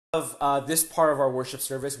Of this part of our worship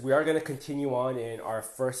service, we are going to continue on in our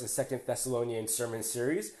first and second Thessalonians sermon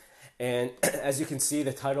series. And as you can see,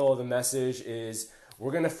 the title of the message is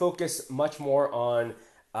we're going to focus much more on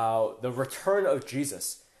the return of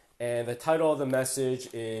Jesus. And the title of the message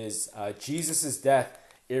is Jesus' death.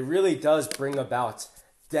 It really does bring about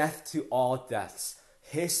death to all deaths.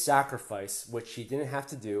 His sacrifice, which he didn't have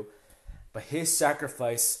to do, but his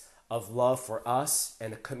sacrifice of love for us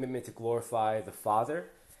and a commitment to glorify the Father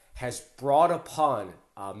has brought upon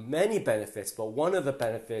many benefits, but one of the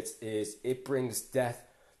benefits is it brings death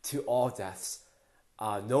to all deaths.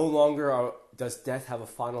 No longer does death have a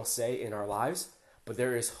final say in our lives, but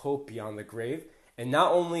there is hope beyond the grave. And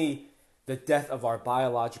not only the death of our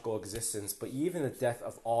biological existence, but even the death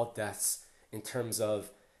of all deaths in terms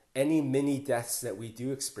of any mini deaths that we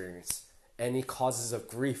do experience, any causes of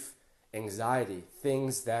grief, anxiety,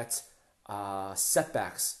 things that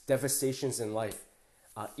setbacks, devastations in life.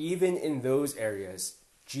 Even in those areas,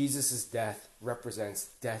 Jesus' death represents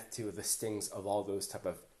death to the stings of all those type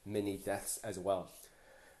of mini deaths as well.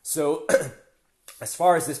 So as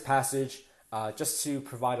far as this passage, just to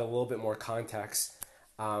provide a little bit more context,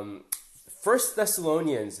 First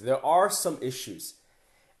Thessalonians, there are some issues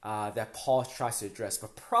that Paul tries to address,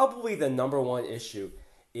 but probably the number one issue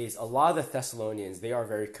is a lot of the Thessalonians, they are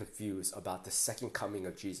very confused about the second coming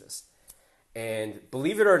of Jesus. And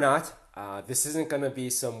believe it or not, this isn't going to be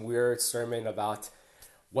some weird sermon about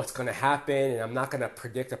what's going to happen, and I'm not going to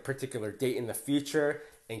predict a particular date in the future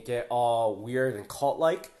and get all weird and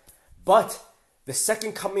cult-like. But the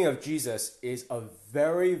second coming of Jesus is a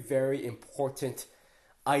very, very important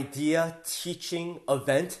idea, teaching,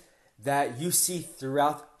 event that you see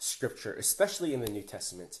throughout Scripture, especially in the New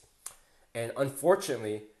Testament. And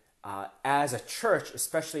unfortunately, as a church,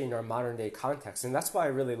 especially in our modern day context, and that's why I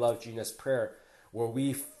really love Gina's prayer, where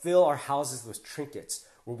we fill our houses with trinkets,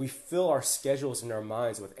 where we fill our schedules in our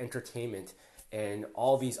minds with entertainment and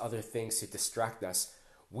all these other things to distract us.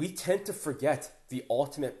 We tend to forget the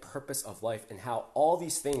ultimate purpose of life and how all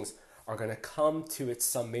these things are going to come to its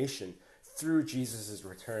summation through Jesus'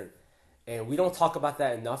 return. And we don't talk about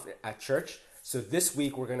that enough at church. So this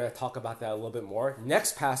week, we're going to talk about that a little bit more.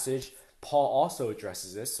 Next passage, Paul also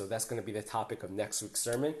addresses this, so that's going to be the topic of next week's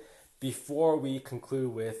sermon before we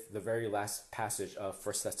conclude with the very last passage of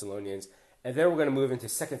 1 Thessalonians. And then we're going to move into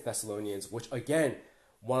 2 Thessalonians, which again,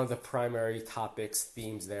 one of the primary topics,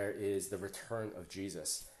 themes there is the return of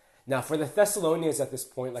Jesus. Now, for the Thessalonians at this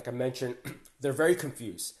point, like I mentioned, they're very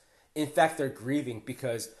confused. In fact, they're grieving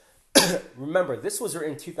because, remember, this was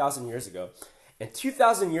written 2,000 years ago. And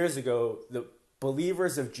 2,000 years ago, the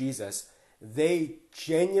believers of Jesus, they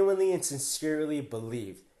genuinely and sincerely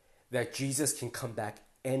believed that Jesus can come back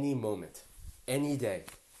any moment, any day.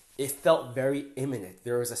 It felt very imminent.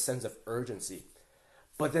 There was a sense of urgency.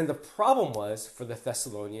 But then the problem was for the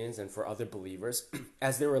Thessalonians and for other believers,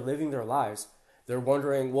 as they were living their lives, they're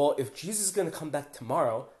wondering, well, if Jesus is going to come back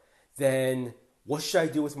tomorrow, then what should I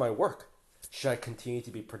do with my work? Should I continue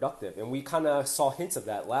to be productive? And we kind of saw hints of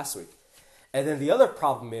that last week. And then the other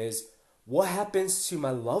problem is, what happens to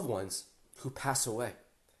my loved ones who pass away?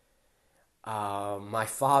 My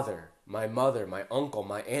father, my mother, my uncle,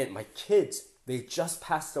 my aunt, my kids, they just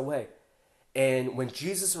passed away. And when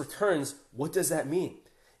Jesus returns, what does that mean?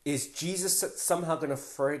 Is Jesus somehow going to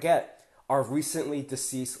forget our recently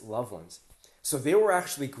deceased loved ones? So they were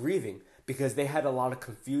actually grieving because they had a lot of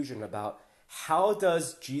confusion about how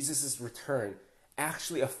does Jesus' return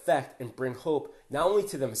actually affect and bring hope not only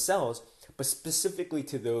to themselves, but specifically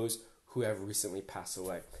to those who have recently passed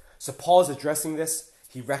away. So Paul is addressing this.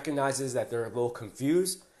 He recognizes that they're a little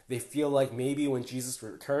confused. They feel like maybe when Jesus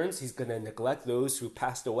returns, he's going to neglect those who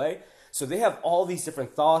passed away. So they have all these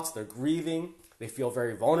different thoughts. They're grieving. They feel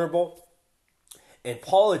very vulnerable. And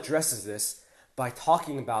Paul addresses this by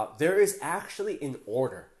talking about there is actually an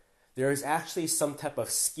order. There is actually some type of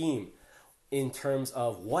scheme in terms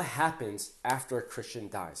of what happens after a Christian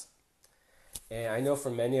dies. And I know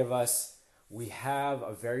for many of us, we have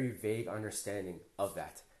a very vague understanding of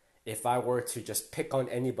that. If I were to just pick on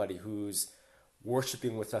anybody who's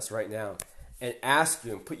worshiping with us right now and ask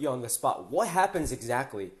you and put you on the spot, what happens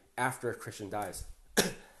exactly after a Christian dies?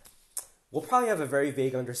 We'll probably have a very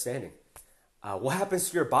vague understanding. What happens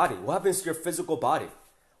to your body? What happens to your physical body?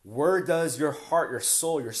 Where does your heart, your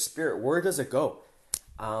soul, your spirit, where does it go?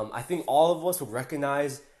 I think all of us would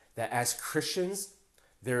recognize that as Christians,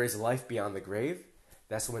 there is life beyond the grave.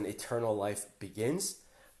 That's when eternal life begins.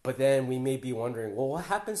 But then we may be wondering, well, what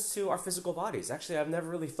happens to our physical bodies? Actually, I've never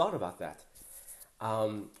really thought about that.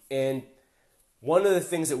 And one of the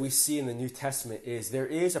things that we see in the New Testament is there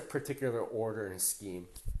is a particular order and scheme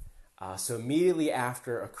So immediately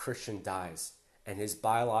after a Christian dies and his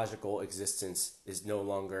biological existence is no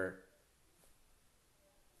longer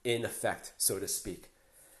in effect, so to speak,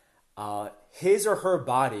 his or her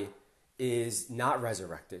body is not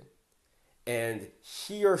resurrected. And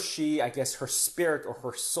he or she, I guess her spirit or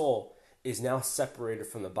her soul, is now separated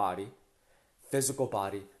from the body, physical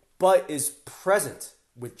body, but is present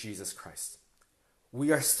with Jesus Christ.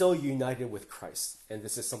 We are still united with Christ. And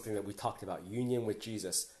this is something that we talked about. Union with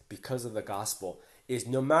Jesus because of the gospel is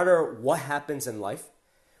no matter what happens in life,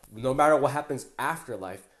 no matter what happens after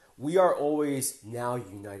life, we are always now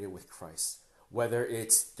united with Christ. Whether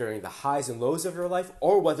it's during the highs and lows of your life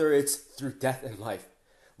or whether it's through death and life.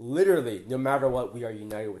 Literally, no matter what, we are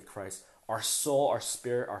united with Christ. Our soul, our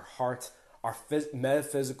spirit, our heart, our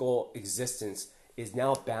metaphysical existence is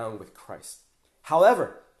now bound with Christ.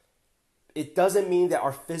 However, it doesn't mean that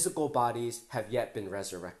our physical bodies have yet been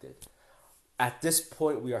resurrected. At this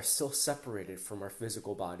point, we are still separated from our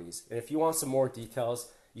physical bodies. And if you want some more details,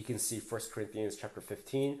 you can see 1 Corinthians chapter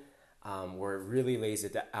 15, where it really lays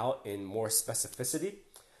it out in more specificity.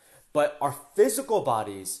 But our physical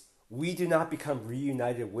bodies, we do not become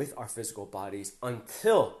reunited with our physical bodies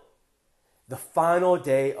until the final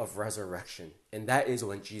day of resurrection. And that is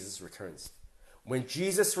when Jesus returns. When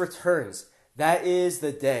Jesus returns, that is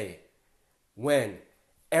the day when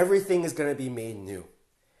everything is going to be made new.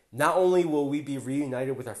 Not only will we be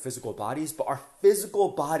reunited with our physical bodies, but our physical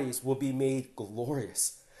bodies will be made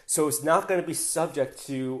glorious. So it's not going to be subject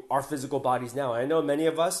to our physical bodies now. I know many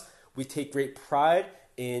of us, we take great pride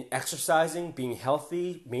in exercising, being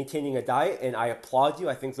healthy, maintaining a diet, and I applaud you.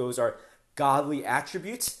 I think those are godly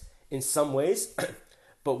attributes in some ways.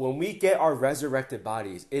 But when we get our resurrected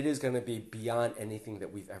bodies, it is going to be beyond anything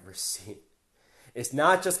that we've ever seen. It's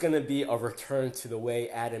not just going to be a return to the way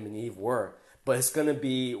Adam and Eve were, but it's going to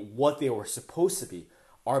be what they were supposed to be.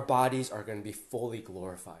 Our bodies are going to be fully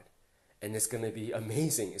glorified. And it's going to be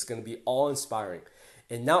amazing. It's going to be awe-inspiring.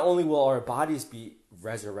 And not only will our bodies be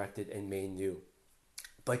resurrected and made new,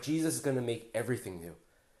 but Jesus is going to make everything new.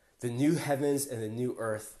 The new heavens and the new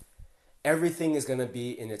earth, everything is going to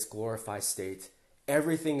be in its glorified state.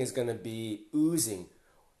 Everything is going to be oozing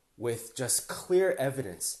with just clear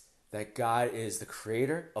evidence that God is the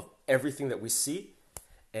creator of everything that we see,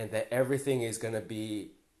 and that everything is going to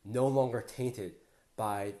be no longer tainted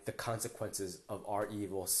by the consequences of our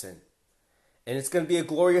evil sin. And it's going to be a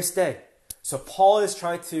glorious day. So Paul is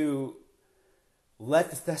trying to let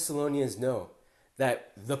the Thessalonians know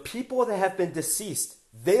that the people that have been deceased,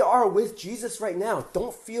 they are with Jesus right now.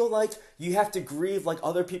 Don't feel like you have to grieve like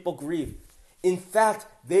other people grieve. In fact,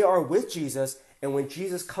 they are with Jesus, and when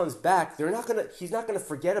Jesus comes back, he's not going to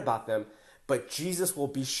forget about them, but Jesus will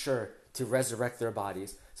be sure to resurrect their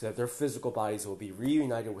bodies so that their physical bodies will be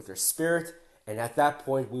reunited with their spirit, and at that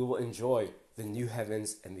point, we will enjoy the new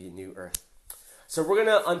heavens and the new earth. So we're going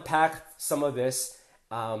to unpack some of this,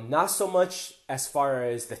 not so much as far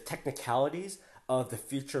as the technicalities of the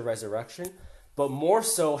future resurrection, but more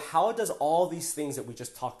so, how does all these things that we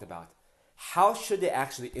just talked about, how should they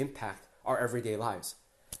actually impact our everyday lives?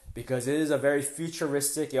 Because it is a very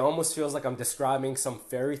futuristic, it almost feels like I'm describing some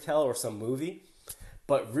fairy tale or some movie.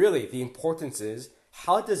 But really, the importance is,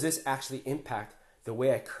 how does this actually impact the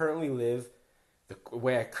way I currently live, the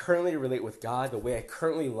way I currently relate with God, the way I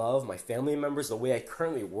currently love my family members, the way I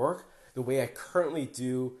currently work, the way I currently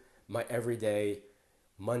do my everyday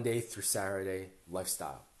Monday through Saturday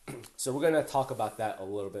lifestyle. So we're going to talk about that a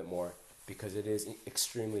little bit more because it is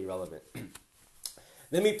extremely relevant.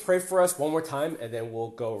 Let me pray for us one more time, and then we'll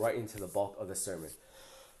go right into the bulk of the sermon.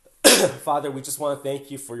 Father, we just want to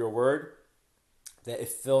thank you for your word, that it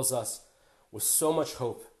fills us with so much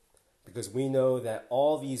hope, because we know that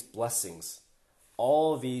all these blessings,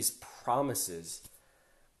 all these promises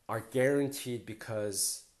are guaranteed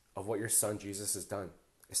because of what your son Jesus has done.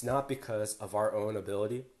 It's not because of our own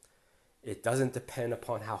ability. It doesn't depend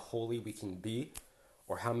upon how holy we can be,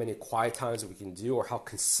 or how many quiet times we can do, or how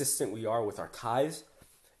consistent we are with our tithes.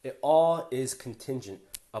 It all is contingent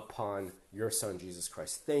upon your son, Jesus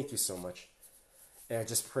Christ. Thank you so much. And I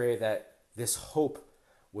just pray that this hope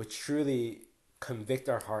would truly convict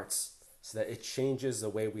our hearts so that it changes the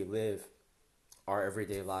way we live our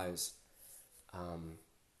everyday lives.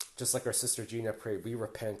 Just like our sister Gina prayed, we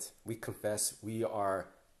repent, we confess, we are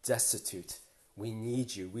destitute. We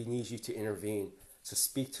need you. We need you to intervene. So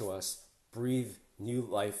speak to us, breathe new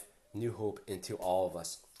life, new hope into all of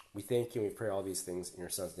us. We thank you and we pray all these things in your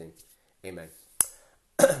son's name. Amen.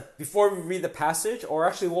 Before we read the passage, or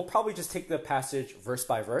actually we'll probably just take the passage verse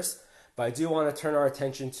by verse, but I do want to turn our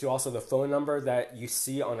attention to also the phone number that you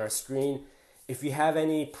see on our screen. If you have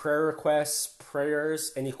any prayer requests,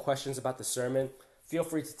 prayers, any questions about the sermon, feel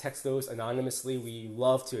free to text those anonymously. We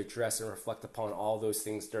love to address and reflect upon all those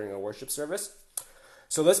things during our worship service.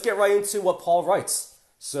 So let's get right into what Paul writes.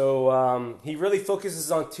 So he really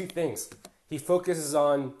focuses on two things. He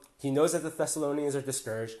knows that the Thessalonians are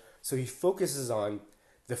discouraged, so he focuses on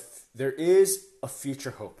there is a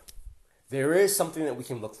future hope. There is something that we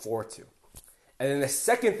can look forward to. And then the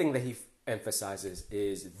second thing that he emphasizes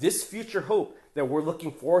is this future hope that we're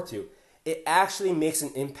looking forward to, it actually makes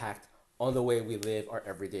an impact on the way we live our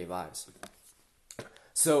everyday lives.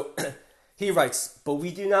 So he writes, but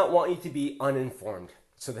we do not want you to be uninformed.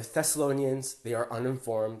 So the Thessalonians, they are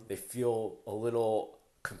uninformed. They feel a little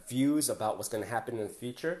confused about what's going to happen in the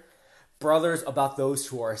future. Brothers, about those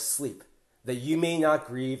who are asleep, that you may not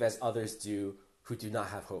grieve as others do who do not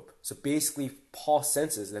have hope. So basically, Paul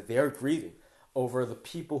senses that they are grieving over the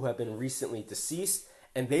people who have been recently deceased,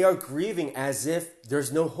 and they are grieving as if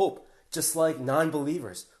there's no hope, just like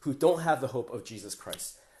non-believers who don't have the hope of Jesus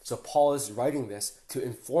Christ. So Paul is writing this to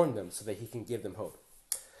inform them so that he can give them hope.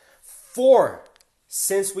 For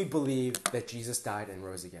since we believe that Jesus died and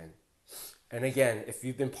rose again. And again, if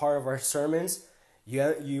you've been part of our sermons,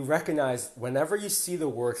 you recognize whenever you see the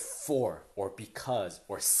word for or because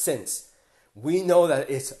or since, we know that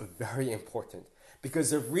it's very important.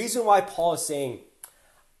 Because the reason why Paul is saying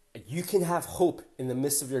you can have hope in the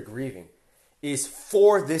midst of your grieving is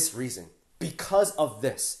for this reason. Because of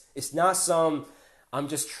this. It's not I'm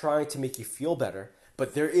just trying to make you feel better,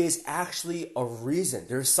 but there is actually a reason.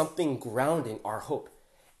 There's something grounding our hope.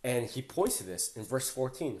 And he points to this in verse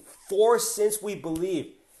 14. For since we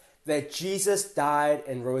believe that Jesus died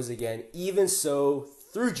and rose again, even so,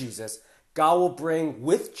 through Jesus, God will bring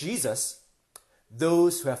with Jesus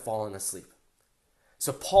those who have fallen asleep.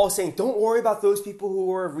 So Paul is saying, don't worry about those people who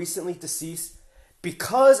were recently deceased.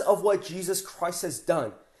 Because of what Jesus Christ has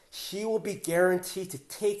done, he will be guaranteed to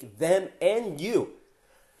take them and you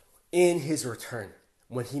in his return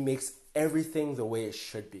when he makes everything the way it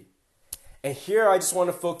should be. And here I just want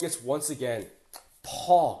to focus once again,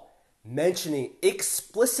 Paul mentioning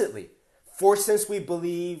explicitly, for since we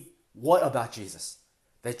believe what about Jesus?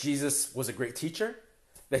 That Jesus was a great teacher,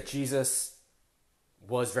 that Jesus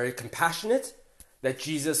was very compassionate, that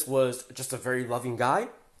Jesus was just a very loving guy.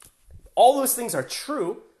 All those things are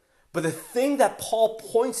true, but the thing that Paul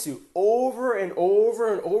points to over and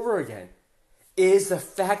over and over again is the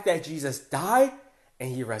fact that Jesus died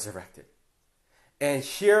and he resurrected. And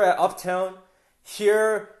here at Uptown,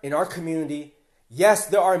 here in our community, yes,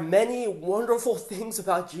 there are many wonderful things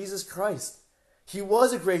about Jesus Christ. He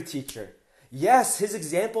was a great teacher. Yes, his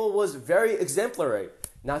example was very exemplary,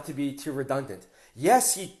 not to be too redundant.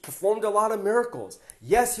 Yes, he performed a lot of miracles.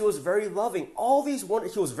 Yes, he was very loving.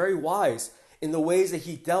 He was very wise in the ways that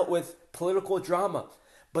he dealt with political drama.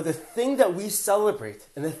 But the thing that we celebrate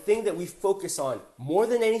and the thing that we focus on more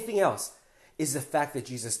than anything else is the fact that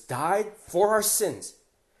Jesus died for our sins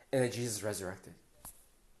and that Jesus resurrected.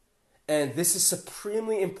 And this is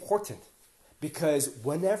supremely important because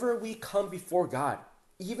whenever we come before God,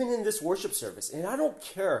 even in this worship service, and I don't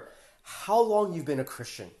care how long you've been a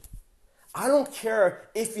Christian, I don't care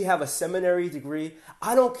if you have a seminary degree,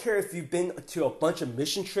 I don't care if you've been to a bunch of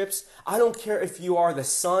mission trips, I don't care if you are the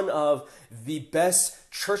son of the best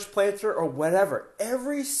church planter or whatever.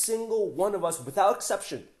 Every single one of us, without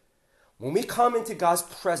exception, when we come into God's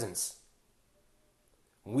presence,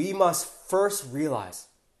 we must first realize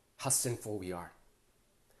how sinful we are.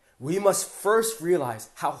 We must first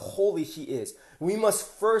realize how holy he is. We must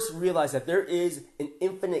first realize that there is an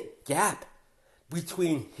infinite gap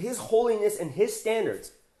between his holiness and his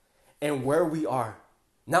standards and where we are.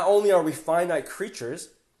 Not only are we finite creatures,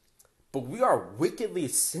 but we are wickedly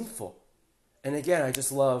sinful. And again, I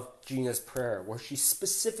just love Gina's prayer where she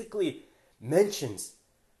specifically mentions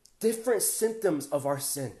different symptoms of our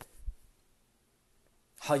sin.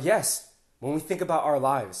 How yes, when we think about our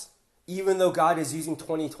lives, even though God is using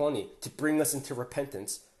 2020 to bring us into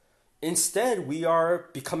repentance, instead we are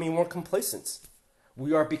becoming more complacent.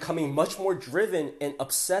 We are becoming much more driven and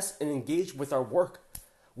obsessed and engaged with our work.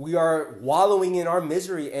 We are wallowing in our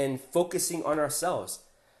misery and focusing on ourselves.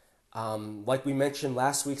 Like we mentioned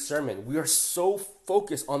last week's sermon, we are so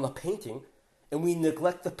focused on the painting and we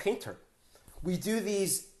neglect the painter. We do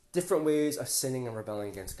these different ways of sinning and rebelling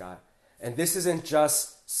against God. And this isn't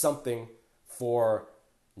just something for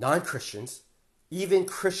non-Christians, even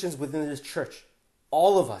Christians within this church.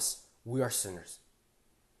 All of us, we are sinners.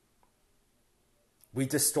 We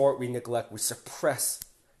distort, we neglect, we suppress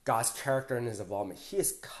God's character and his involvement. He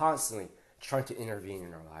is constantly trying to intervene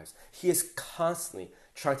in our lives. He is constantly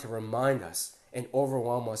trying to remind us and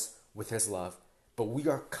overwhelm us with his love, but we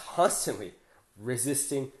are constantly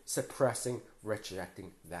resisting, suppressing,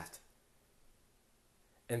 rejecting that.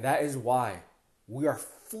 And that is why we are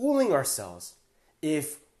fooling ourselves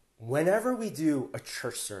if whenever we do a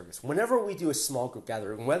church service, whenever we do a small group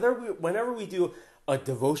gathering, whenever we do a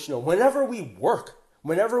devotional, whenever we work,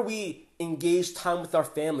 whenever we engage time with our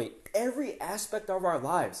family, every aspect of our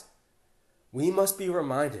lives, we must be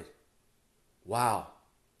reminded, wow,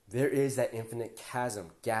 there is that infinite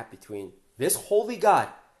chasm, gap between this holy God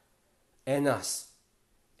and us.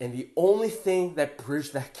 And the only thing that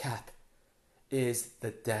bridged that gap is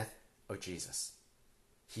the death of Jesus.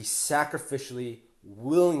 He sacrificially,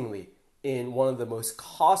 willingly, in one of the most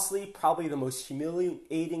costly, probably the most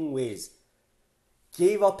humiliating ways,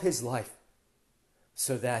 gave up his life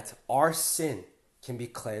so that our sin can be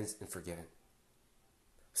cleansed and forgiven.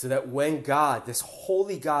 So that when God, this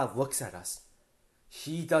holy God, looks at us,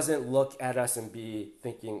 he doesn't look at us and be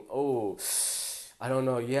thinking, oh, I don't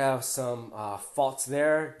know, you have some faults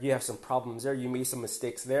there, you have some problems there, you made some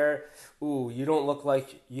mistakes there, ooh, you don't look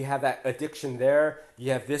like you have that addiction there,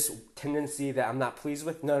 you have this tendency that I'm not pleased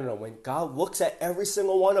with. No. When God looks at every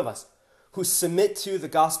single one of us who submit to the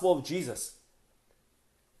gospel of Jesus,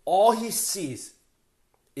 all he sees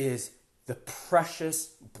is the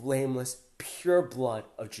precious, blameless, pure blood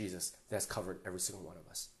of Jesus that has covered every single one of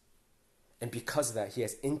us. And because of that, he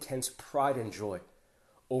has intense pride and joy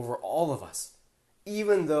over all of us,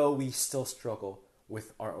 even though we still struggle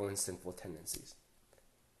with our own sinful tendencies.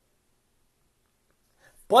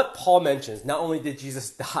 But Paul mentions, not only did Jesus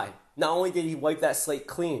die, not only did he wipe that slate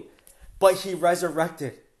clean, but he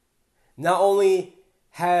resurrected. Not only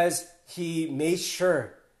has he made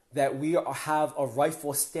sure that we have a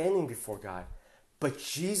rightful standing before God, but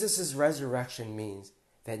Jesus' resurrection means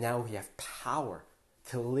that now we have power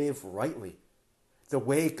to live rightly, the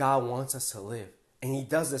way God wants us to live. And he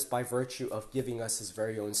does this by virtue of giving us his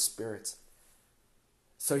very own Spirit.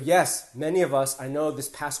 So yes, many of us, I know this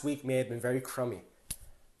past week may have been very crummy.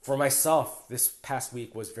 For myself, this past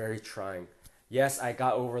week was very trying. Yes, I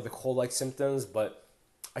got over the cold-like symptoms, but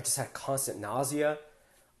I just had constant nausea,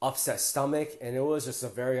 upset stomach, and it was just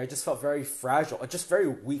I just felt very fragile, just very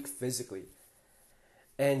weak physically.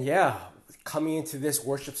 And yeah, coming into this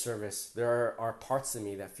worship service, there are parts of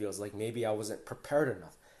me that feels like maybe I wasn't prepared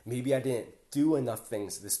enough. Maybe I didn't do enough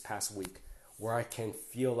things this past week where I can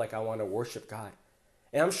feel like I want to worship God.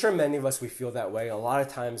 And I'm sure many of us, we feel that way. A lot of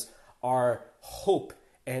times our hope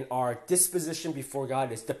and our disposition before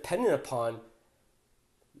God is dependent upon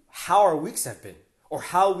how our weeks have been or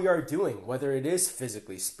how we are doing, whether it is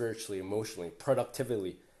physically, spiritually, emotionally,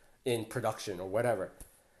 productively, in production or whatever.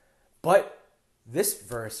 But this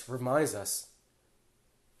verse reminds us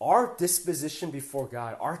our disposition before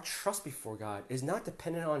God, our trust before God is not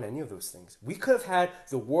dependent on any of those things. We could have had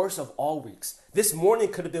the worst of all weeks. This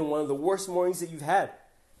morning could have been one of the worst mornings that you've had.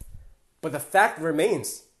 But the fact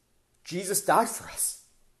remains, Jesus died for us.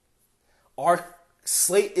 Our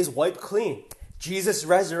slate is wiped clean. Jesus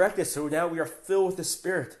resurrected, so now we are filled with the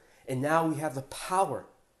Spirit. And now we have the power,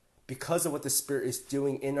 because of what the Spirit is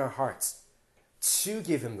doing in our hearts, to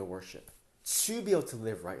give him the worship, to be able to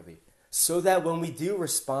live rightly, so that when we do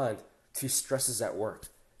respond to stresses at work,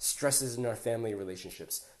 stresses in our family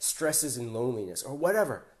relationships, stresses in loneliness, or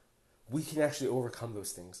whatever, we can actually overcome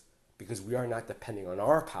those things because we are not depending on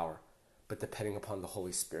our power, but depending upon the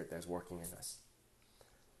Holy Spirit that is working in us.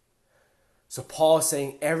 So Paul is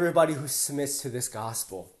saying everybody who submits to this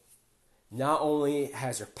gospel, not only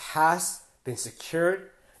has your past been secured,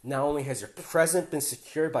 not only has your present been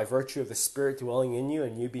secured by virtue of the Spirit dwelling in you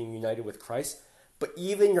and you being united with Christ, but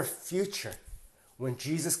even your future, when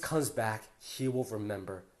Jesus comes back, he will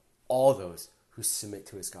remember all those who submit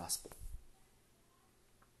to his gospel.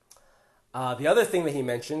 The other thing that he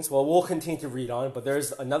mentions, well, we'll continue to read on, but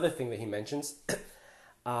there's another thing that he mentions.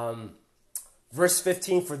 Verse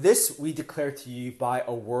 15, for this we declare to you by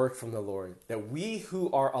a word from the Lord, that we who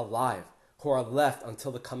are alive, who are left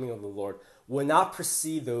until the coming of the Lord, will not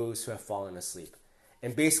precede those who have fallen asleep.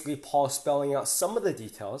 And basically, Paul is spelling out some of the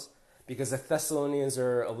details, because the Thessalonians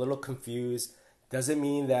are a little confused. Doesn't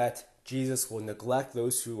mean that Jesus will neglect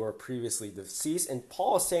those who are previously deceased. And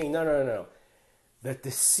Paul is saying, no. The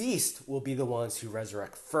deceased will be the ones who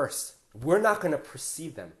resurrect first. We're not going to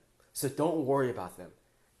precede them. So don't worry about them.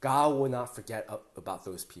 God will not forget about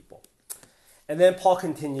those people. And then Paul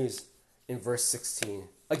continues in verse 16.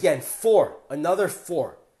 Again, another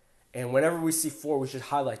four. And whenever we see four, we should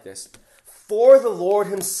highlight this. For the Lord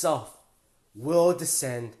himself will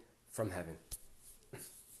descend from heaven.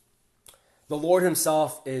 The Lord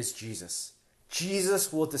himself is Jesus.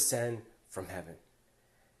 Jesus will descend from heaven.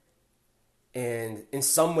 And in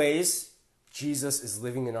some ways, Jesus is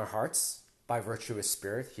living in our hearts by virtue of his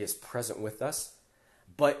Spirit. He is present with us.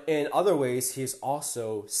 But in other ways, he is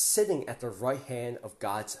also sitting at the right hand of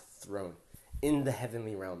God's throne in the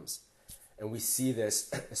heavenly realms. And we see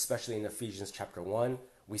this especially in Ephesians chapter 1.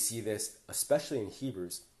 We see this especially in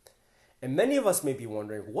Hebrews. And many of us may be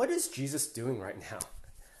wondering, what is Jesus doing right now?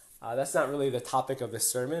 That's not really the topic of this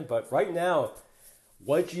sermon, but right now,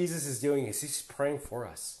 what Jesus is doing is he's praying for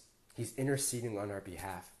us. He's interceding on our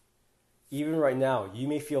behalf. Even right now, you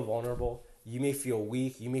may feel vulnerable, you may feel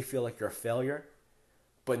weak, you may feel like you're a failure.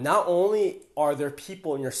 But not only are there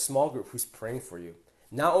people in your small group who's praying for you,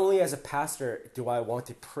 not only as a pastor do I want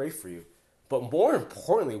to pray for you, but more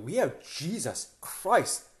importantly, we have Jesus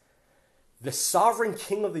Christ, the sovereign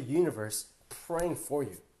King of the universe, praying for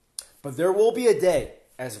you. But there will be a day,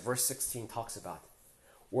 as verse 16 talks about,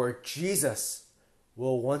 where Jesus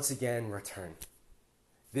will once again return.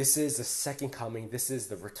 This is the second coming. This is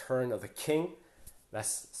the return of the King. That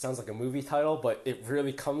sounds like a movie title, but it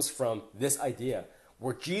really comes from this idea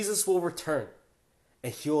where Jesus will return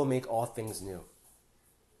and he will make all things new.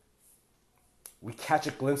 We catch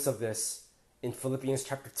a glimpse of this in Philippians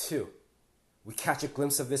chapter 2. We catch a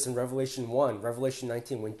glimpse of this in Revelation 1, Revelation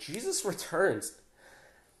 19. When Jesus returns,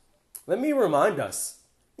 let me remind us,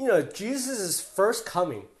 Jesus' first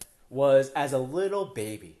coming was as a little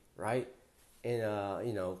baby, right? In a,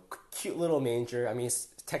 cute little manger. I mean, it's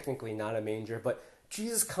technically not a manger, but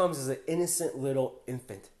Jesus comes as an innocent little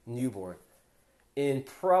infant, newborn, in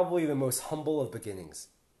probably the most humble of beginnings.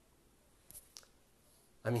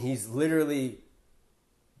 I mean, he's literally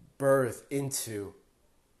birthed into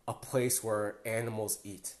a place where animals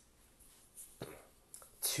eat,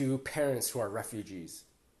 to parents who are refugees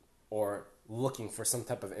or looking for some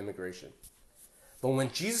type of immigration. But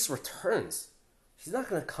when Jesus returns, he's not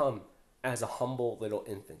going to come as a humble little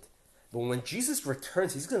infant. But when Jesus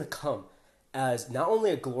returns, he's going to come as not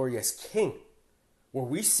only a glorious king, where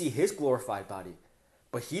we see his glorified body,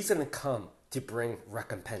 but he's going to come to bring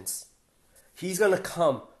recompense. He's going to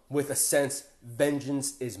come with a sense,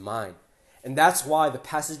 vengeance is mine. And that's why the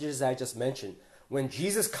passages I just mentioned, when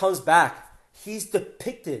Jesus comes back, he's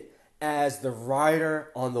depicted as the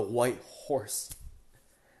rider on the white horse.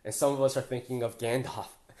 And some of us are thinking of Gandalf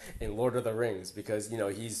in Lord of the Rings because,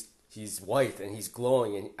 he's white and he's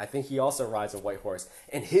glowing, and I think he also rides a white horse.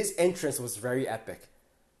 And his entrance was very epic.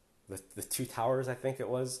 The two towers, I think it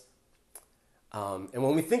was. And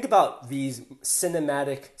when we think about these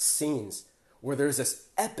cinematic scenes where there's this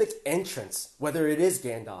epic entrance, whether it is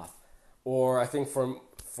Gandalf, or I think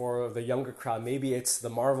for the younger crowd, maybe it's the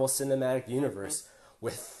Marvel Cinematic Universe,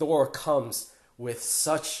 where Thor comes with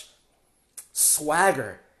such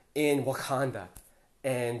swagger in Wakanda,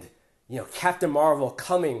 and Captain Marvel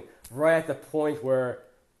coming right at the point where,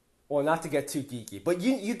 well, not to get too geeky, but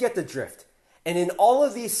you get the drift. And in all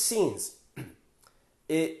of these scenes,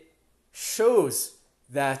 it shows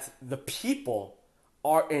that the people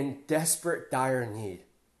are in desperate, dire need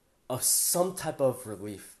of some type of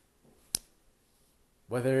relief.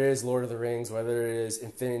 Whether it is Lord of the Rings, whether it is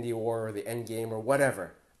Infinity War or the Endgame or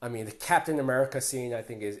whatever. I mean, the Captain America scene, I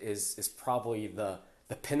think, is probably the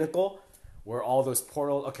pinnacle where all those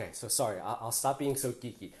portals... Okay, so sorry, I'll stop being so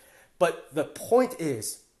geeky. But the point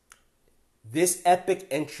is, this epic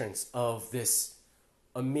entrance of this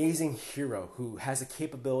amazing hero who has a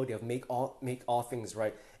capability of make all things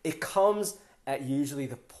right, it comes at usually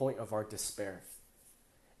the point of our despair.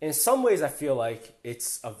 In some ways, I feel like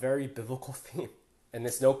it's a very biblical theme. And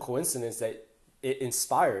it's no coincidence that it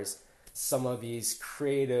inspires some of these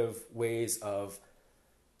creative ways of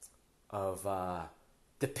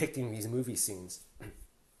depicting these movie scenes.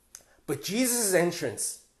 But Jesus'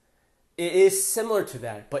 entrance, it is similar to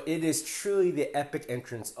that, but it is truly the epic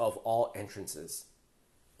entrance of all entrances.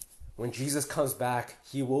 When Jesus comes back,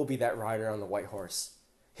 he will be that rider on the white horse.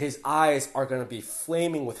 His eyes are going to be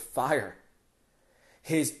flaming with fire.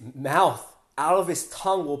 His mouth, out of his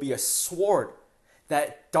tongue, will be a sword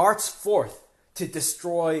that darts forth to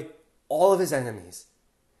destroy all of his enemies.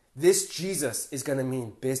 This Jesus is going to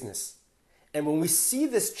mean business. And when we see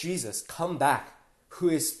this Jesus come back, who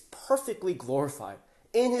is perfectly glorified,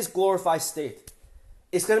 in his glorified state,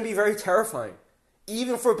 it's going to be very terrifying,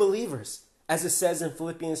 even for believers, as it says in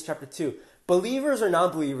Philippians chapter 2. Believers or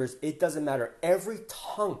non-believers, it doesn't matter. Every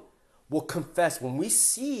tongue will confess when we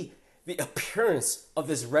see the appearance of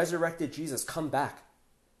this resurrected Jesus come back.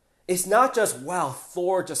 It's not just, wow,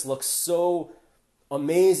 Thor just looks so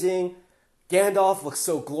amazing. Gandalf looks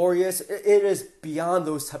so glorious. It is beyond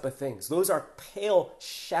those type of things. Those are pale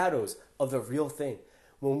shadows of the real thing.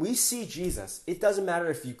 When we see Jesus, it doesn't matter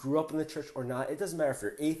if you grew up in the church or not. It doesn't matter if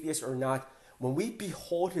you're atheist or not. when we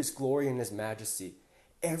behold his glory and his majesty,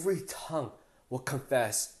 every tongue will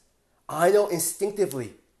confess, I know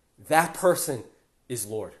instinctively that person is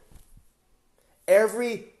Lord.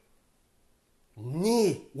 Every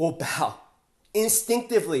knee will bow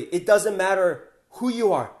instinctively. It doesn't matter who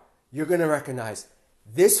you are. You're going to recognize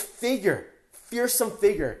this figure, fearsome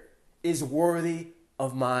figure, is worthy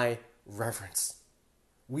of my reverence.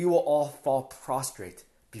 We will all fall prostrate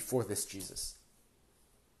before this Jesus.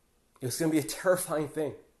 It's going to be a terrifying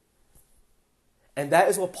thing. And that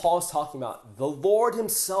is what Paul is talking about. The Lord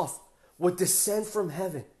himself would descend from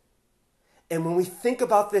heaven. And when we think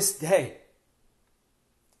about this day,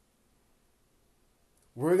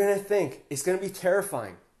 we're going to think it's going to be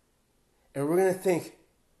terrifying. And we're going to think,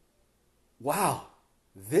 wow,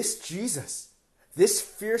 this Jesus, this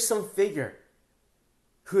fearsome figure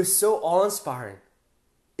who is so awe-inspiring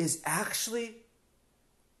is actually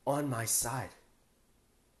on my side.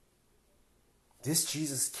 This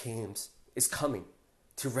Jesus is coming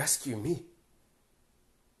to rescue me.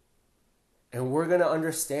 And we're going to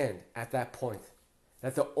understand at that point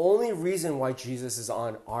that the only reason why Jesus is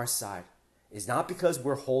on our side is not because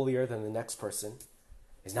we're holier than the next person.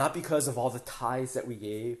 It's not because of all the tithes that we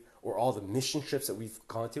gave or all the mission trips that we've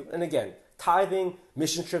gone to. And again, tithing,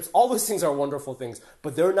 mission trips, all those things are wonderful things,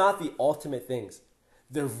 but they're not the ultimate things.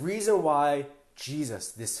 The reason why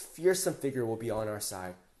Jesus, this fearsome figure, will be on our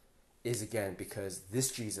side is, again, because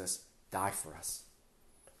this Jesus died for us.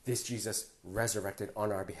 This Jesus resurrected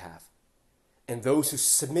on our behalf. And those who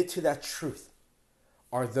submit to that truth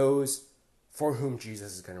are those for whom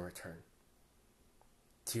Jesus is going to return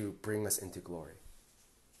to bring us into glory.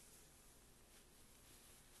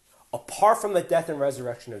 Apart from the death and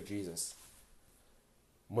resurrection of Jesus,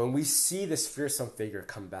 when we see this fearsome figure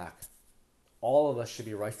come back, all of us should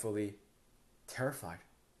be rightfully terrified,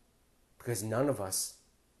 because none of us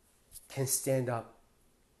can stand up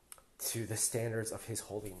to the standards of his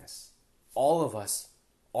holiness. All of us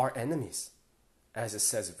are enemies, as it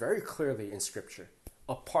says very clearly in Scripture.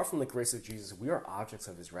 Apart from the grace of Jesus, we are objects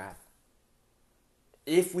of his wrath.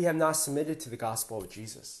 If we have not submitted to the gospel of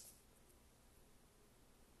Jesus,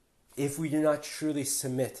 if we do not truly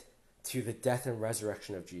submit to the death and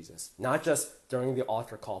resurrection of Jesus, not just during the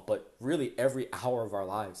altar call, but really every hour of our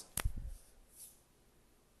lives,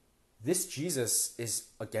 this Jesus is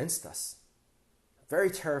against us. A very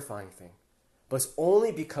terrifying thing. But it's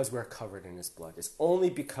only because we're covered in his blood. It's only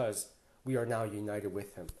because we are now united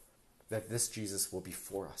with him that this Jesus will be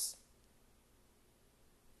for us.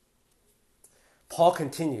 Paul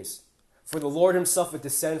continues, for the Lord himself would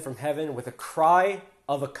descend from heaven with a cry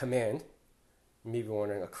of a command. You may be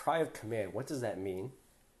wondering, a cry of command, what does that mean?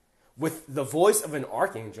 With the voice of an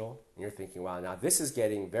archangel. And you're thinking, wow, now this is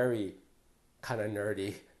getting very kind of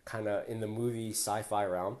nerdy, kind of in the movie sci-fi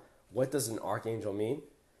realm. What does an archangel mean?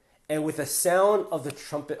 And with the sound of the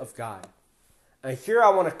trumpet of God. And here I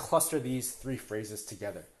want to cluster these three phrases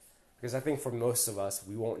together, because I think for most of us,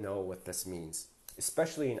 we won't know what this means,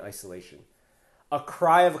 especially in isolation. A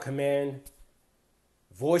cry of a command,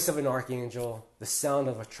 voice of an archangel, the sound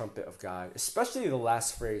of a trumpet of God. Especially the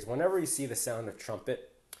last phrase. Whenever you see the sound of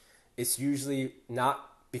trumpet, it's usually not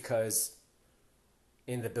because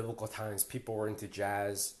in the biblical times people were into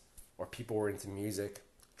jazz or people were into music.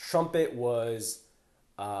 Trumpet was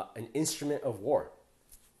an instrument of war.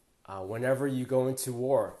 Whenever you go into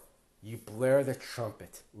war, you blare the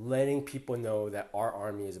trumpet, letting people know that our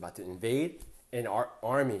army is about to invade and our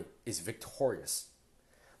army is victorious.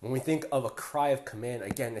 When we think of a cry of command,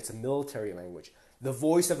 again, it's a military language. The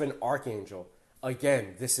voice of an archangel,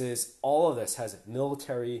 again, all of this has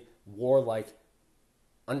military, warlike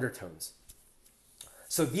undertones.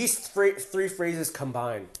 So these three phrases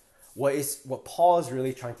combined, what Paul is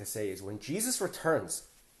really trying to say is when Jesus returns,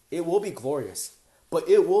 it will be glorious, but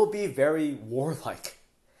it will be very warlike.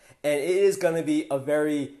 And it is going to be a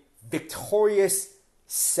very victorious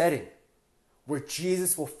setting where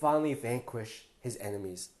Jesus will finally vanquish his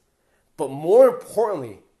enemies. But more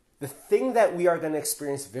importantly, the thing that we are going to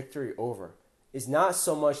experience victory over is not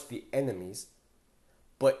so much the enemies,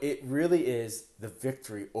 but it really is the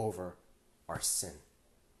victory over our sin.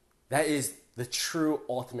 That is the true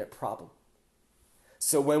ultimate problem.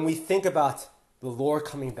 So when we think about the Lord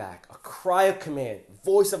coming back, a cry of command,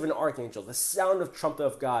 voice of an archangel, the sound of trumpet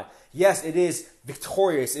of God, yes, it is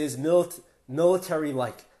victorious, it is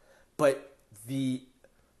military-like, but the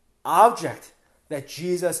object that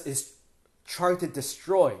Jesus is trying to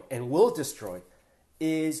destroy and will destroy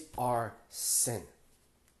is our sin,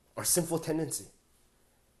 our sinful tendency.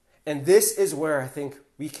 And this is where I think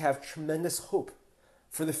we have tremendous hope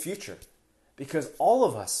for the future, because all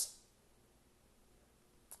of us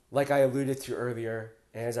like I alluded to earlier,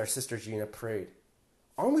 and as our sister Gina prayed,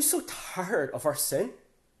 aren't we so tired of our sin?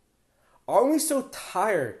 Aren't we so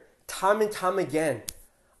tired, time and time again,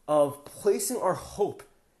 of placing our hope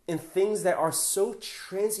in things that are so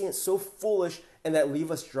transient, so foolish, and that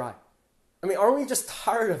leave us dry? I mean, aren't we just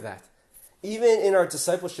tired of that? Even in our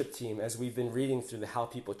discipleship team, as we've been reading through the How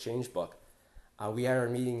People Change book, we had our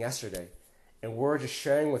meeting yesterday, and we're just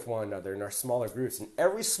sharing with one another in our smaller groups. In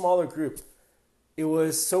every smaller group, it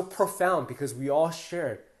was so profound because we all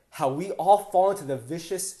shared how we all fall into the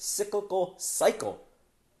vicious cyclical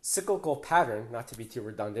pattern, not to be too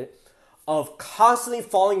redundant, of constantly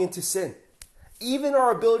falling into sin. Even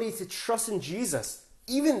our ability to trust in Jesus,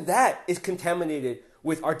 even that is contaminated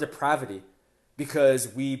with our depravity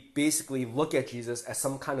because we basically look at Jesus as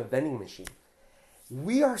some kind of vending machine.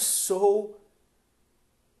 We are so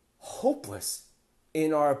hopeless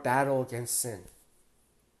in our battle against sin.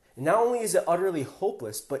 And not only is it utterly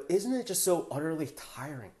hopeless, but isn't it just so utterly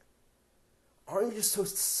tiring? Aren't you just so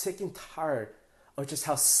sick and tired of just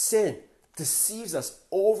how sin deceives us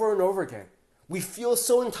over and over again? We feel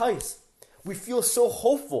so enticed. We feel so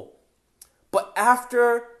hopeful. But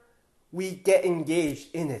after we get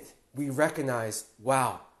engaged in it, we recognize,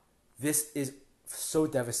 wow, this is so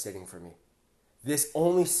devastating for me. This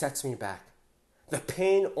only sets me back. The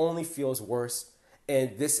pain only feels worse,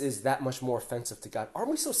 and this is that much more offensive to God.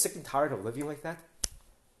 Aren't we so sick and tired of living like that?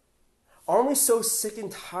 Aren't we so sick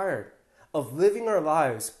and tired of living our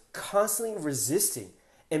lives constantly resisting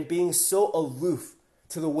and being so aloof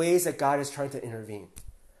to the ways that God is trying to intervene?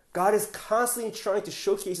 God is constantly trying to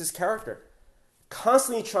showcase his character,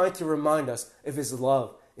 constantly trying to remind us of his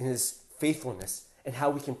love and his faithfulness and how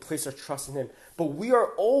we can place our trust in him. But we are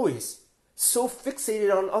always so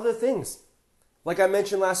fixated on other things. Like I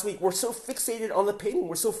mentioned last week, we're so fixated on the pain.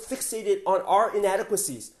 We're so fixated on our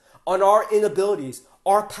inadequacies, on our inabilities,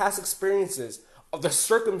 our past experiences, of the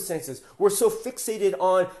circumstances. We're so fixated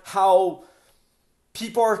on how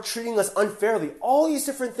people are treating us unfairly. All these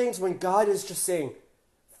different things when God is just saying,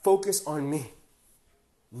 focus on me.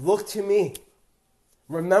 Look to me.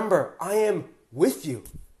 Remember, I am with you.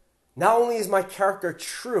 Not only is my character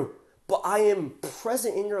true, but I am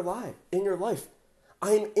present in your life.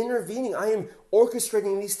 I am intervening. I am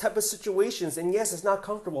orchestrating these type of situations. And yes, it's not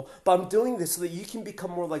comfortable, but I'm doing this so that you can become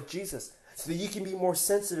more like Jesus, so that you can be more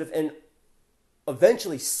sensitive and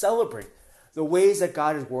eventually celebrate the ways that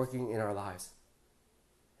God is working in our lives.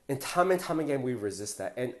 And time again, we resist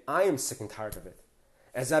that. And I am sick and tired of it.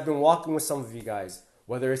 As I've been walking with some of you guys,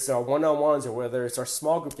 whether it's our one-on-ones or whether it's our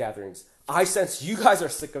small group gatherings, I sense you guys are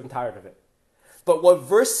sick and tired of it. But what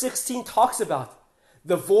verse 16 talks about,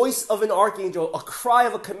 the voice of an archangel, a cry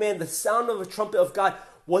of a command, the sound of a trumpet of God,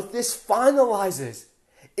 what this finalizes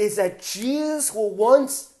is that Jesus will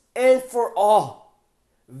once and for all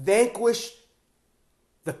vanquish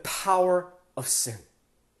the power of sin.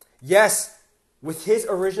 Yes, with his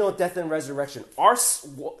original death and resurrection, our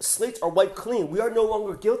slates are wiped clean. We are no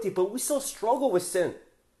longer guilty, but we still struggle with sin.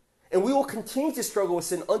 And we will continue to struggle with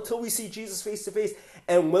sin until we see Jesus face to face.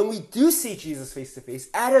 And when we do see Jesus face to face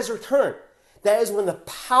at his return, that is when the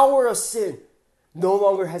power of sin no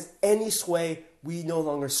longer has any sway. We no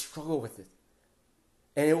longer struggle with it.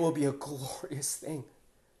 And it will be a glorious thing.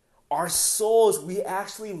 Our souls, we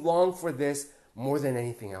actually long for this more than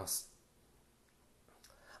anything else.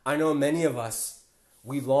 I know many of us,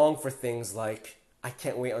 we long for things like, I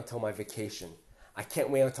can't wait until my vacation. I can't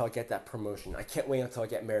wait until I get that promotion. I can't wait until I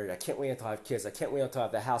get married. I can't wait until I have kids. I can't wait until I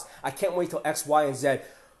have the house. I can't wait till X, Y, and Z.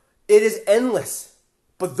 It is endless.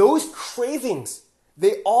 But those cravings,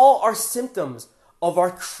 they all are symptoms of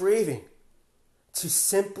our craving to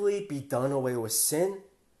simply be done away with sin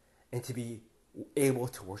and to be able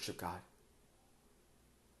to worship God.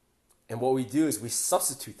 And what we do is we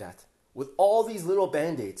substitute that with all these little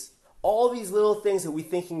band-aids, all these little things that we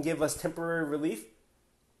think can give us temporary relief,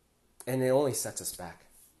 and it only sets us back.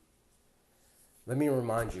 Let me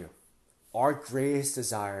remind you, our greatest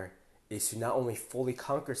desire is to not only fully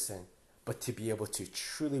conquer sin, but to be able to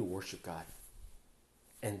truly worship God.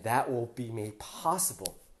 And that will be made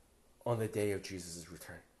possible on the day of Jesus'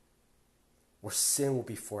 return, where sin will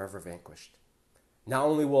be forever vanquished. Not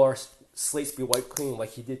only will our slates be wiped clean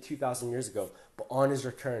like he did 2,000 years ago, but on his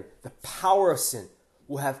return, the power of sin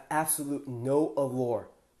will have absolute no allure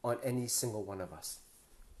on any single one of us.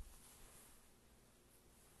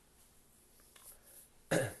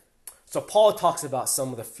 So Paul talks about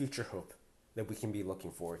some of the future hope that we can be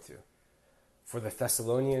looking forward to for the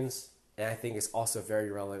Thessalonians, and I think it's also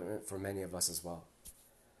very relevant for many of us as well.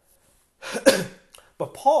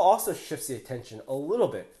 But Paul also shifts the attention a little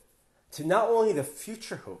bit to not only the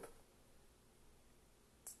future hope,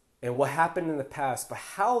 and what happened in the past, but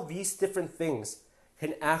how these different things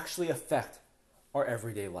can actually affect our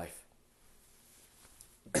everyday life.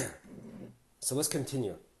 So let's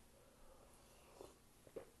continue.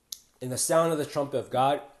 In the sound of the trumpet of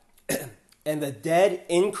God and the dead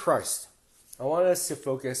in Christ. I want us to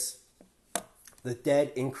focus the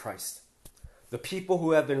dead in Christ. The people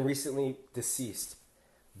who have been recently deceased.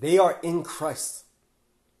 They are in Christ.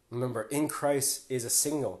 Remember, in Christ is a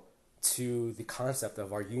signal to the concept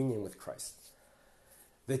of our union with Christ.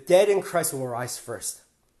 The dead in Christ will rise first.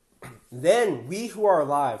 Then we who are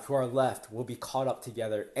alive, who are left, will be caught up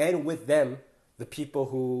together, and with them, the people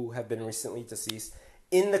who have been recently deceased,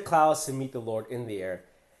 in the clouds to meet the Lord in the air.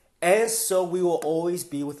 And so we will always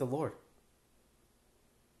be with the Lord.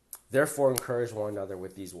 Therefore, encourage one another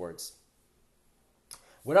with these words.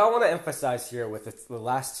 What I want to emphasize here with the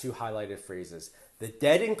last two highlighted phrases, the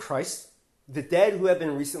dead in Christ, the dead who have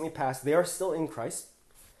been recently passed, they are still in Christ.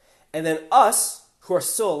 And then us, who are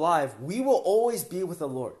still alive, we will always be with the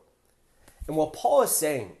Lord. And what Paul is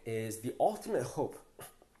saying is the ultimate hope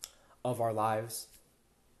of our lives,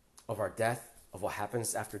 of our death, of what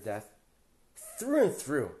happens after death, through and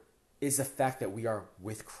through, is the fact that we are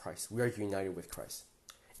with Christ. We are united with Christ.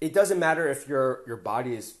 It doesn't matter if your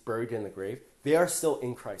body is buried in the grave. They are still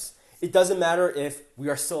in Christ. It doesn't matter if we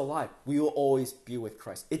are still alive. We will always be with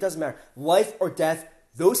Christ. It doesn't matter. Life or death,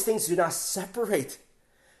 those things do not separate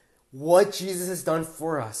what Jesus has done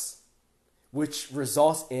for us, which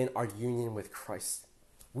results in our union with Christ.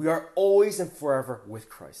 We are always and forever with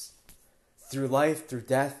Christ. Through life, through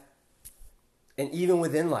death, and even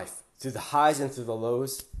within life, through the highs and through the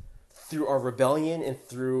lows, through our rebellion and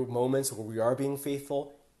through moments where we are being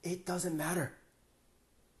faithful, it doesn't matter.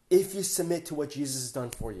 If you submit to what Jesus has done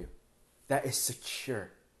for you, that is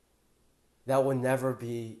secure. That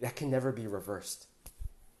can never be reversed.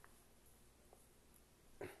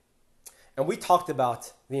 And we talked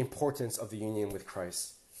about the importance of the union with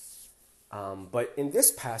Christ. But in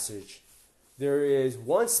this passage, there is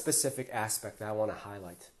one specific aspect that I want to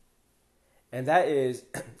highlight. And that is,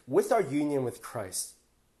 with our union with Christ,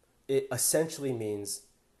 it essentially means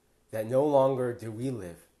that no longer do we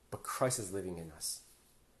live, but Christ is living in us.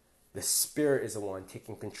 The Spirit is the one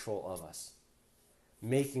taking control of us,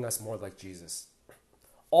 making us more like Jesus.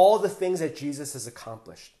 All the things that Jesus has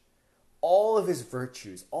accomplished, all of his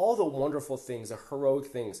virtues, all the wonderful things, the heroic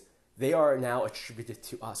things, they are now attributed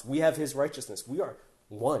to us. We have his righteousness. We are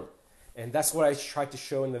one. And that's what I tried to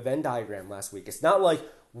show in the Venn diagram last week. It's not like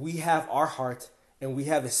we have our heart and we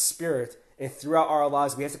have the Spirit, and throughout our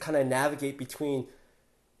lives we have to kind of navigate between,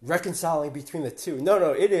 reconciling between the two.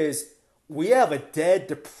 No, it is, we have a dead,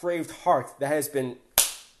 depraved heart that has been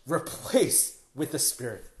replaced with the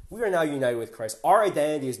Spirit. We are now united with Christ. Our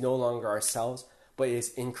identity is no longer ourselves, but it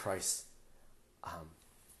is in Christ.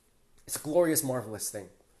 It's a glorious, marvelous thing.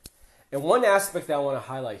 And one aspect that I want to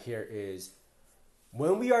highlight here is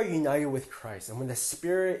when we are united with Christ and when the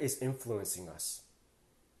Spirit is influencing us,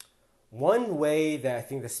 one way that I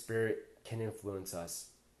think the Spirit can influence us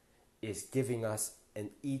is giving us an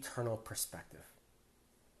eternal perspective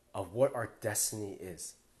of what our destiny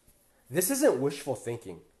is. This isn't wishful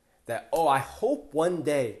thinking that, I hope one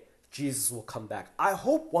day Jesus will come back. I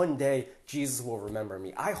hope one day Jesus will remember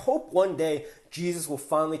me. I hope one day Jesus will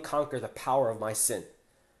finally conquer the power of my sin.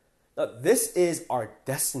 Now, this is our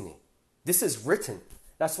destiny. This is written.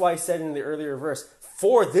 That's why I said in the earlier verse,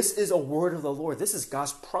 for this is a word of the Lord. This is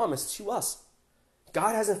God's promise to us.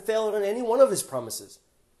 God hasn't failed on any one of his promises.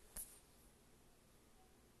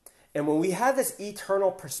 And when we have this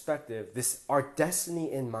eternal perspective, our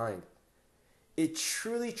destiny in mind, it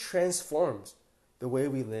truly transforms the way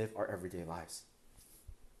we live our everyday lives.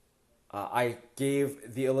 I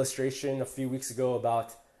gave the illustration a few weeks ago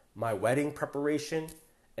about my wedding preparation.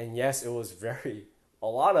 And yes, it was a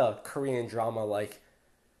lot of Korean drama-like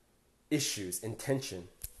issues and tension.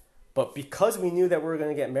 But because we knew that we were going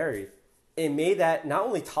to get married, it made that not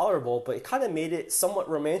only tolerable, but it kind of made it somewhat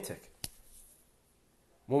romantic.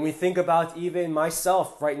 When we think about even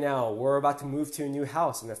myself right now, we're about to move to a new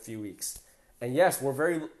house in a few weeks. And yes, we're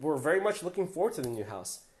very much looking forward to the new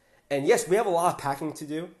house. And yes, we have a lot of packing to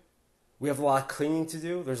do. We have a lot of cleaning to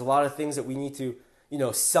do. There's a lot of things that we need to,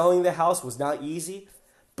 selling the house was not easy.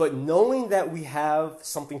 But knowing that we have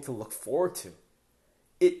something to look forward to,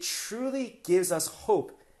 it truly gives us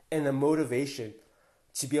hope and the motivation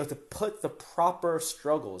to be able to put the proper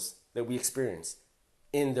struggles that we experience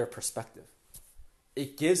in their perspective.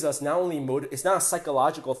 It gives us not only it's not a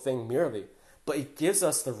psychological thing merely, but it gives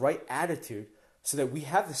us the right attitude so that we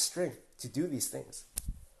have the strength to do these things.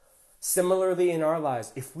 Similarly in our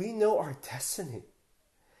lives, if we know our destiny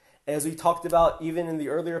As we talked about even in the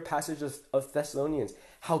earlier passage of Thessalonians,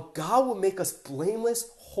 how God will make us blameless,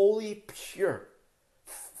 holy, pure,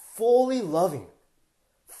 fully loving,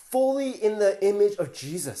 fully in the image of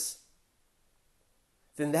Jesus,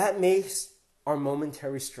 then that makes our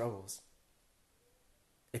momentary struggles,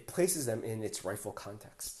 it places them in its rightful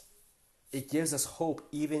context. It gives us hope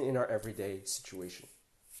even in our everyday situation.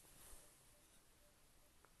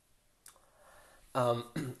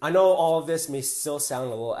 I know all of this may still sound a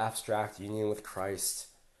little abstract, union with Christ,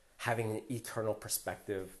 having an eternal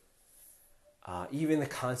perspective, even the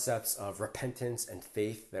concepts of repentance and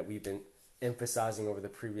faith that we've been emphasizing over the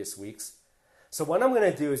previous weeks. So what I'm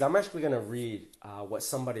going to do is I'm actually going to read what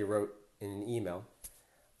somebody wrote in an email.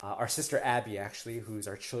 Our sister Abby, actually, who's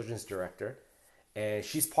our children's director, and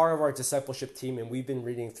she's part of our discipleship team, and we've been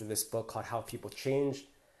reading through this book called How People Change.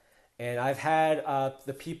 And I've had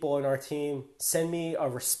the people in our team send me a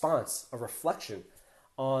response, a reflection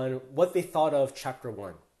on what they thought of chapter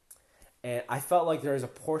 1. And I felt like there was a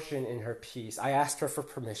portion in her piece, I asked her for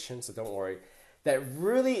permission, so don't worry, that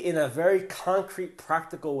really in a very concrete,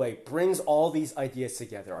 practical way brings all these ideas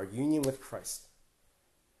together. Our union with Christ,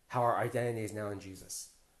 how our identity is now in Jesus.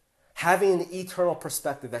 Having an eternal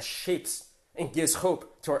perspective that shapes and gives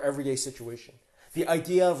hope to our everyday situation. The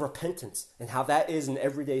idea of repentance and how that is an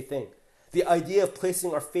everyday thing. The idea of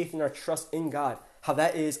placing our faith and our trust in God, how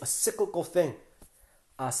that is a cyclical thing.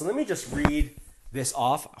 So let me just read this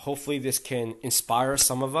off. Hopefully this can inspire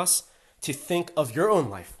some of us to think of your own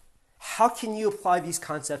life. How can you apply these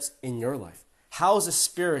concepts in your life? How is the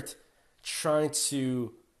Spirit trying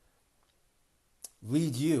to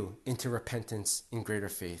lead you into repentance and greater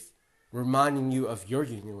faith, reminding you of your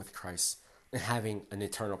union with Christ and having an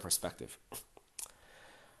eternal perspective?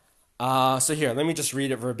 So here, let me just read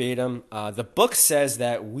it verbatim. The book says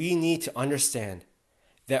that we need to understand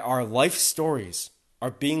that our life stories are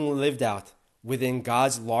being lived out within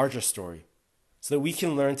God's larger story so that we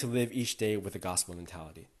can learn to live each day with a gospel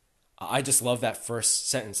mentality. I just love that first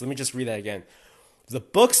sentence. Let me just read that again. The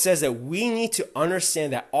book says that we need to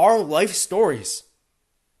understand that our life stories,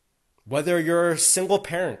 whether you're a single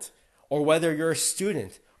parent or whether you're a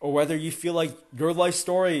student or whether you feel like your life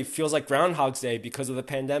story feels like Groundhog's Day because of the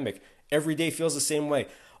pandemic, every day feels the same way.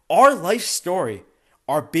 Our life story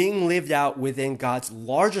are being lived out within God's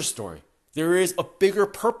larger story. There is a bigger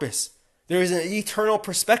purpose. There is an eternal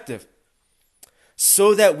perspective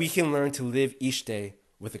so that we can learn to live each day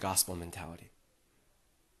with a gospel mentality.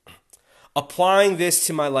 Applying this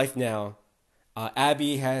to my life now,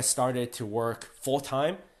 Abby has started to work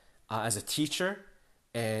full-time as a teacher,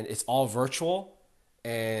 and it's all virtual,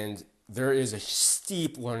 and there is a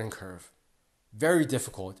steep learning curve. Very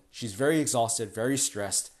difficult. She's very exhausted, very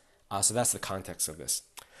stressed. So that's the context of this.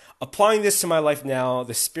 Applying this to my life now,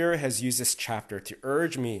 the Spirit has used this chapter to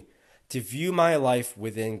urge me to view my life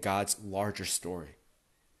within God's larger story.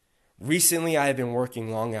 Recently, I have been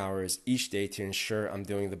working long hours each day to ensure I'm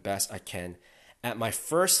doing the best I can at my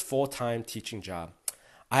first full-time teaching job.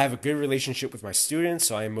 I have a good relationship with my students,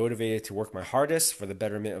 so I am motivated to work my hardest for the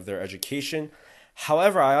betterment of their education.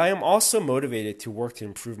 However, I am also motivated to work to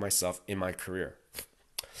improve myself in my career.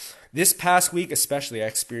 This past week especially, I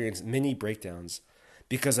experienced many breakdowns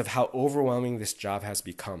because of how overwhelming this job has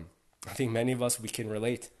become. I think many of us, we can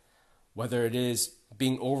relate, whether it is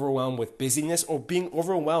being overwhelmed with busyness or being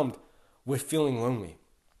overwhelmed with feeling lonely.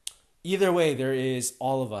 Either way, there is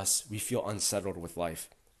all of us, we feel unsettled with life.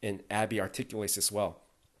 And Abby articulates this well.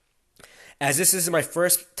 As this is my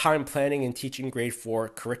first time planning and teaching grade 4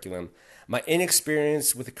 curriculum, my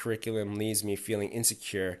inexperience with the curriculum leaves me feeling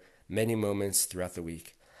insecure many moments throughout the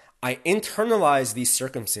week. I internalize these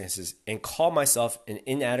circumstances and call myself an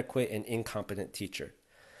inadequate and incompetent teacher.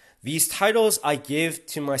 These titles I give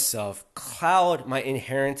to myself cloud my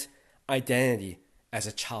inherent identity as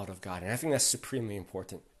a child of God. And I think that's supremely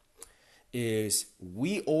important, is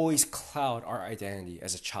we always cloud our identity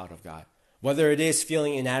as a child of God. Whether it is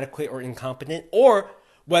feeling inadequate or incompetent, or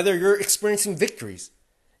whether you're experiencing victories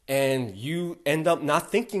and you end up not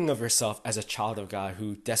thinking of yourself as a child of God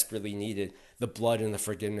who desperately needed the blood and the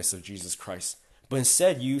forgiveness of Jesus Christ. But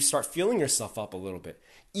instead, you start feeling yourself up a little bit.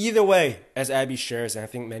 Either way, as Abby shares, and I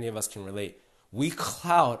think many of us can relate, we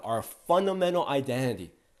cloud our fundamental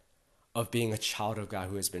identity of being a child of God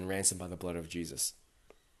who has been ransomed by the blood of Jesus.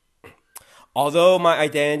 Although my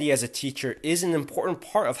identity as a teacher is an important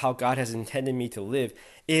part of how God has intended me to live,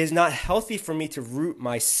 it is not healthy for me to root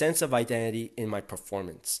my sense of identity in my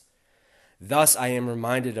performance. Thus, I am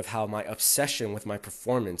reminded of how my obsession with my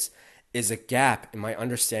performance is a gap in my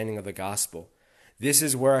understanding of the gospel. This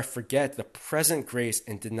is where I forget the present grace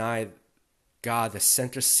and deny God the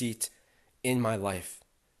center seat in my life.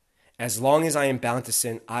 As long as I am bound to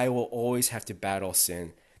sin, I will always have to battle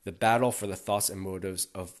sin, the battle for the thoughts and motives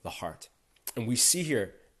of the heart. And we see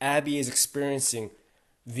here, Abby is experiencing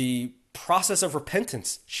the process of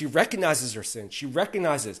repentance. She recognizes her sin. She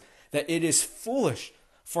recognizes that it is foolish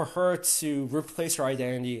for her to replace her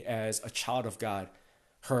identity as a child of God,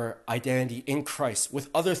 her identity in Christ, with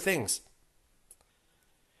other things.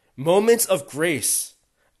 Moments of grace,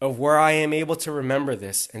 of where I am able to remember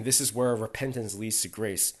this, and this is where repentance leads to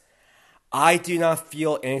grace. I do not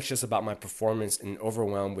feel anxious about my performance and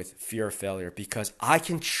overwhelmed with fear of failure because I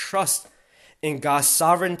can trust in God's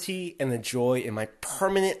sovereignty and the joy in my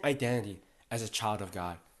permanent identity as a child of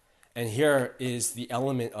God. And here is the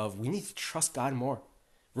element of we need to trust God more.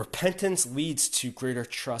 Repentance leads to greater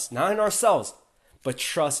trust, not in ourselves, but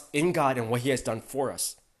trust in God and what He has done for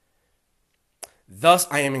us. Thus,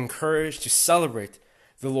 I am encouraged to celebrate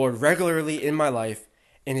the Lord regularly in my life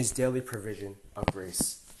in His daily provision of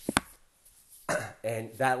grace.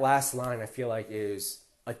 And that last line, I feel like, is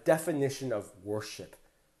a definition of worship.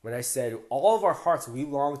 When I said all of our hearts, we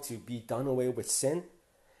long to be done away with sin,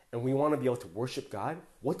 and we want to be able to worship God.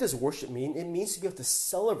 What does worship mean? It means to be able to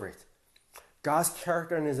celebrate God's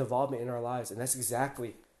character and His involvement in our lives. And that's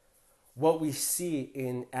exactly what we see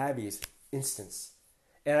in Abby's instance.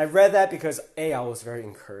 And I read that because, A, I was very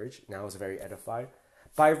encouraged, and I was very edified.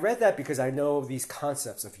 But I read that because I know these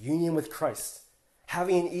concepts of union with Christ,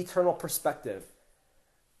 having an eternal perspective,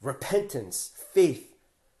 repentance, faith.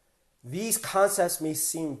 These concepts may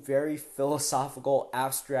seem very philosophical,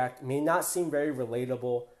 abstract, may not seem very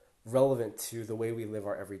relatable, relevant to the way we live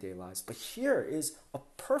our everyday lives. But here is a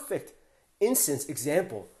perfect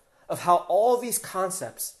example of how all these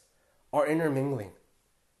concepts are intermingling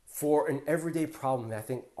for an everyday problem that I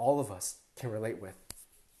think all of us can relate with.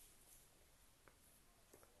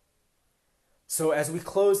 So as we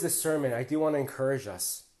close this sermon, I do want to encourage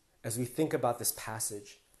us as we think about this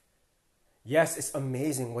passage. Yes, it's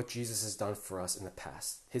amazing what Jesus has done for us in the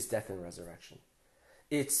past, His death and resurrection.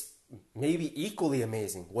 It's maybe equally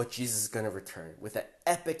amazing what Jesus is going to return with an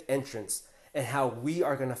epic entrance and how we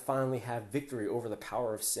are going to finally have victory over the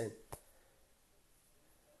power of sin.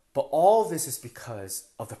 But all this is because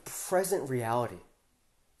of the present reality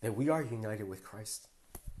that we are united with Christ.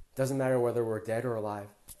 It doesn't matter whether we're dead or alive.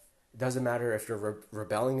 It doesn't matter if you're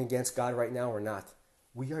rebelling against God right now or not.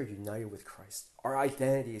 We are united with Christ. Our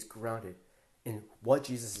identity is grounded in what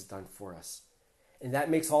Jesus has done for us. And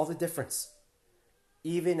that makes all the difference,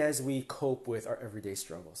 even as we cope with our everyday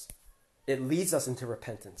struggles. It leads us into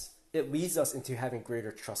repentance. It leads us into having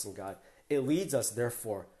greater trust in God. It leads us,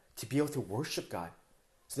 therefore, to be able to worship God.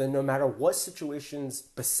 So that no matter what situations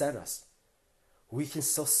beset us, we can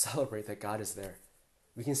still celebrate that God is there.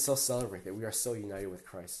 We can still celebrate that we are so united with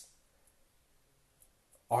Christ.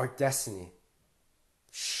 Our destiny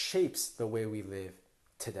shapes the way we live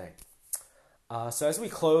today. So as we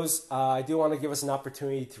close, I do want to give us an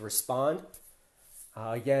opportunity to respond.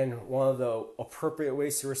 Again, one of the appropriate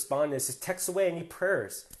ways to respond is to text away any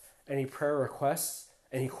prayers, any prayer requests,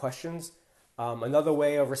 any questions. Another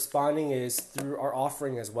way of responding is through our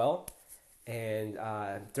offering as well. And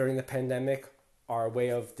during the pandemic, our way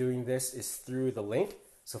of doing this is through the link.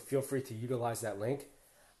 So feel free to utilize that link.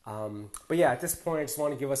 But yeah, at this point, I just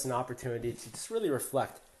want to give us an opportunity to just really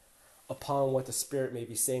reflect upon what the Spirit may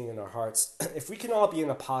be saying in our hearts. If we can all be in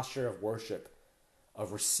a posture of worship,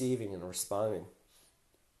 of receiving and responding,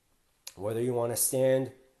 whether you want to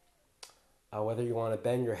stand, whether you want to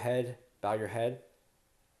bend your head, bow your head,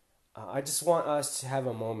 I just want us to have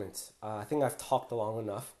a moment. I think I've talked long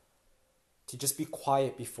enough to just be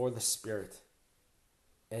quiet before the Spirit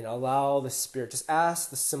and allow the Spirit, just ask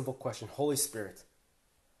the simple question, Holy Spirit,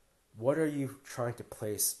 what are you trying to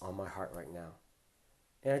place on my heart right now?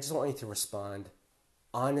 And I just want you to respond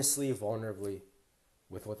honestly, vulnerably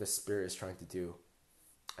with what the Spirit is trying to do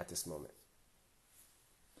at this moment.